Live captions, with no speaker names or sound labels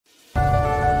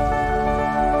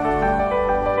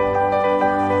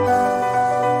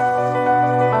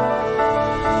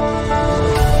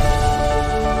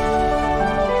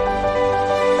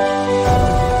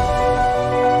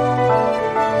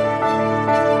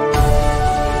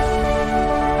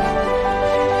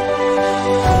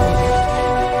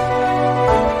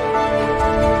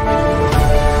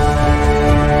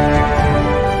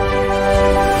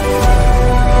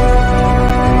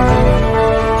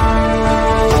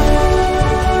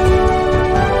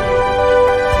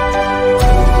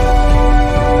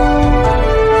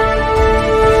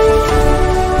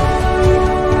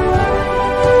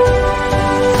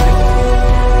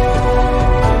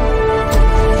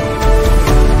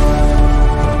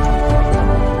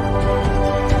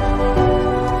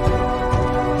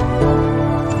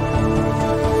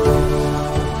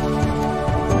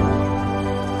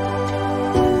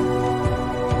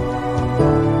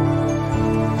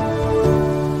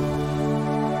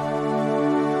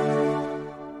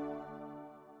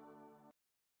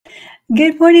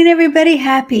Good morning, everybody.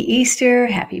 Happy Easter,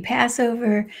 happy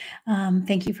Passover.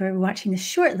 Thank you for watching this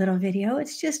short little video. I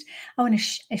want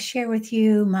to share with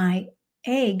you my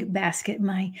egg basket,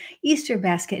 my Easter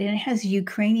basket, and it has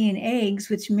Ukrainian eggs,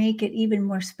 which make it even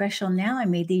more special now. I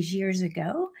made these years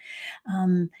ago,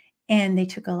 um, and they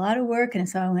took a lot of work, and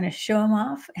so I'm going to show them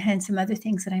off and some other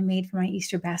things that I made for my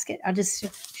Easter basket. I'll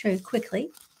just show you quickly.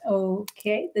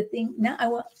 Okay, I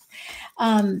will.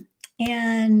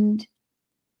 And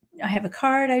I have a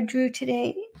card I drew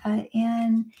today,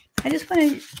 and I just want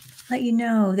to let you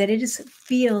know that it just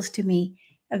feels to me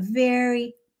a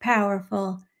very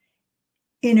powerful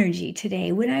energy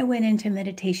today. When I went into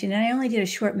meditation, and I only did a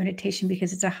short meditation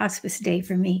because it's a hospice day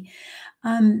for me,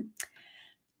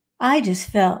 I just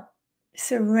felt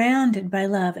surrounded by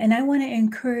love. And I want to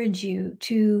encourage you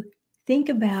to think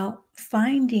about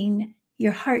finding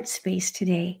your heart space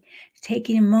today,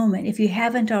 taking a moment. If you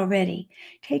haven't already,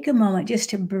 take a moment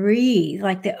just to breathe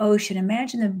like the ocean.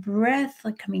 Imagine the breath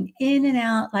like coming in and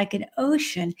out like an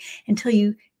ocean until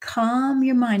you calm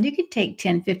your mind. You could take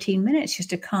 10, 15 minutes just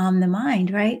to calm the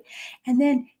mind, right? And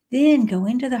then go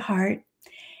into the heart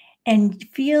and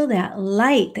feel that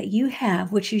light that you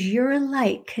have, which is your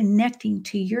light connecting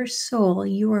to your soul,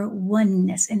 your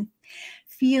oneness, and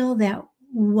feel that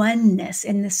oneness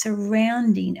and the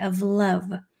surrounding of love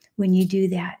when you do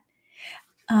that.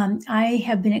 I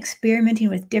have been experimenting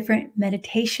with different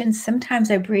meditations. Sometimes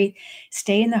I breathe,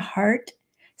 stay in the heart.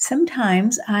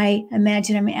 Sometimes I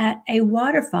imagine I'm at a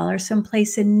waterfall or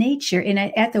someplace in nature. And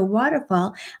at the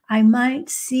waterfall, I might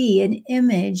see an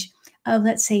image of,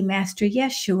 let's say, Master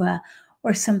Yeshua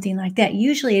or something like that.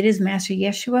 Usually it is Master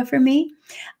Yeshua for me.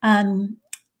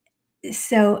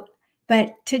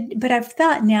 But I've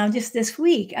thought now just this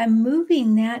week, I'm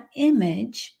moving that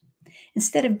image.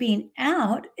 Instead of being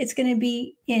out, it's going to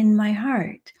be in my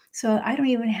heart. So I don't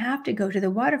even have to go to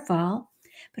the waterfall,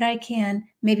 but I can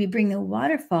maybe bring the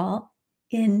waterfall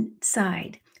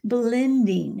inside,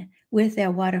 blending with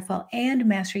that waterfall and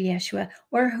Master Yeshua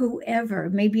or whoever.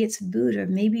 Maybe it's Buddha,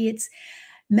 maybe it's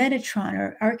Metatron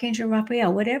or Archangel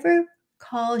Raphael, whatever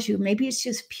calls you. Maybe it's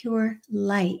just pure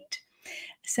light.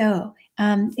 So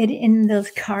in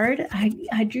the card,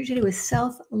 I drew today with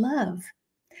self-love.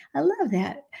 I love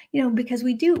that, because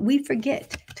we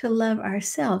forget to love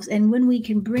ourselves. And when we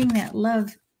can bring that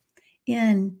love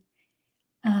in,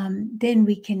 then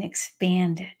we can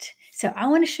expand it. So I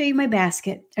want to show you my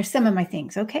basket or some of my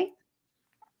things, okay?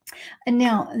 And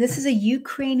now this is a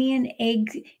Ukrainian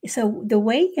egg. So the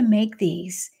way you make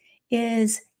these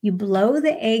is you blow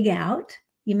the egg out,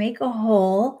 you make a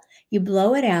hole, you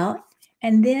blow it out,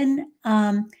 and then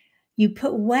you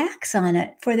put wax on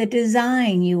it for the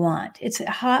design you want. It's a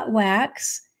hot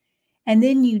wax, and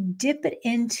then you dip it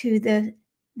into the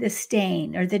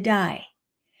stain or the dye,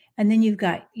 and then you've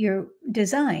got your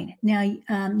design. Now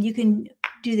you can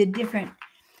do the different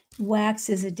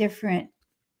waxes, you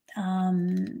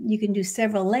can do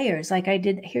several layers like I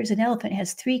did. Here's an elephant, it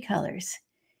has 3 colors,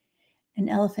 an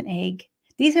elephant egg.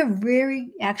 These are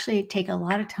actually take a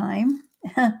lot of time.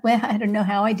 Well, I don't know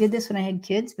how I did this when I had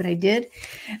kids, but I did.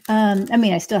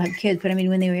 I still have kids, but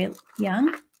when they were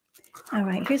young. All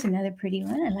right, here's another pretty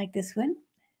one. I like this one.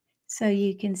 So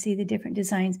you can see the different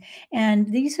designs.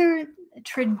 And these are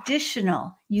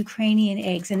traditional Ukrainian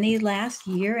eggs, and they last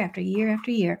year after year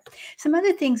after year. Some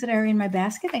other things that are in my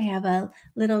basket, I have a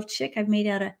little chick I've made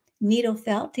out of needle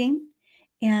felting.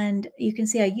 And you can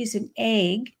see I used an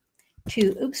egg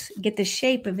to, get the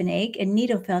shape of an egg and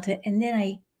needle felt it. And then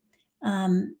I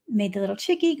made the little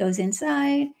chickie, goes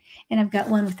inside. And I've got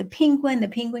one with the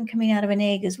penguin coming out of an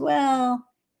egg as well.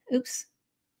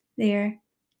 There.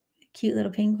 Cute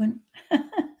little penguin.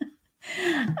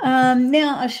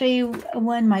 Now I'll show you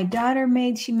one my daughter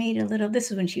made. She made this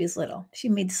is when she was little. She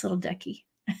made this little ducky.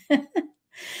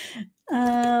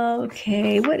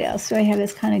 Okay, what else do I have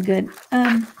that's kind of good?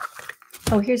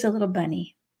 Here's a little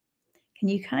bunny. Can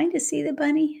you kind of see the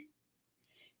bunny?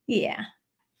 Yeah.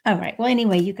 All right. Well,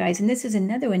 anyway, you guys, and this is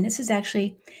another one. This is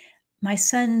actually my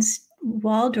son's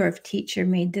Waldorf teacher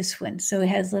made this one. So it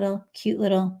has cute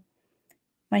little.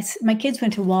 My kids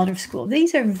went to Waldorf school.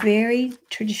 These are very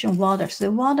traditional Waldorf. So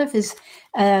the Waldorf is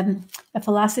a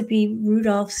philosophy.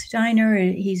 Rudolf Steiner.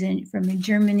 He's from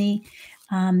Germany,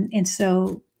 and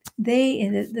so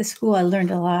the school I learned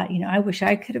a lot. I wish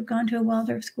I could have gone to a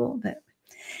Waldorf school, but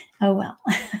oh well.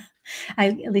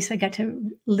 At least I got to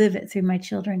live it through my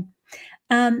children.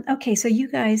 Okay, so you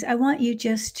guys, I want you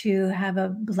just to have a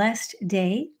blessed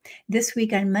day. This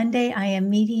week on Monday, I am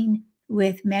meeting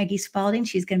with Maggie Spalding.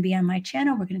 She's going to be on my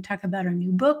channel. We're going to talk about her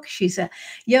new book. She's a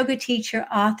yoga teacher,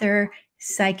 author,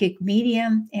 psychic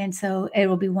medium. And so it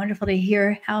will be wonderful to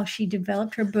hear how she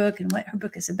developed her book and what her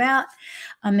book is about.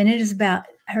 And it is about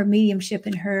her mediumship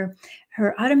and her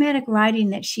automatic writing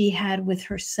that she had with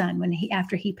her son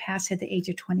after he passed at the age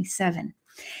of 27.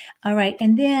 All right.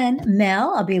 And then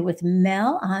Mel, I'll be with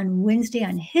Mel on Wednesday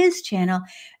on his channel.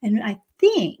 And I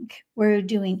think we're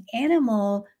doing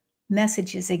animal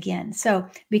messages again. So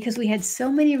because we had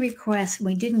so many requests,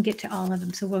 we didn't get to all of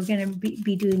them. So we're going to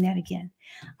be doing that again.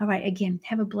 All right. Again,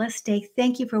 have a blessed day.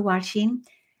 Thank you for watching.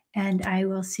 And I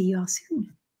will see you all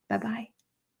soon. Bye-bye.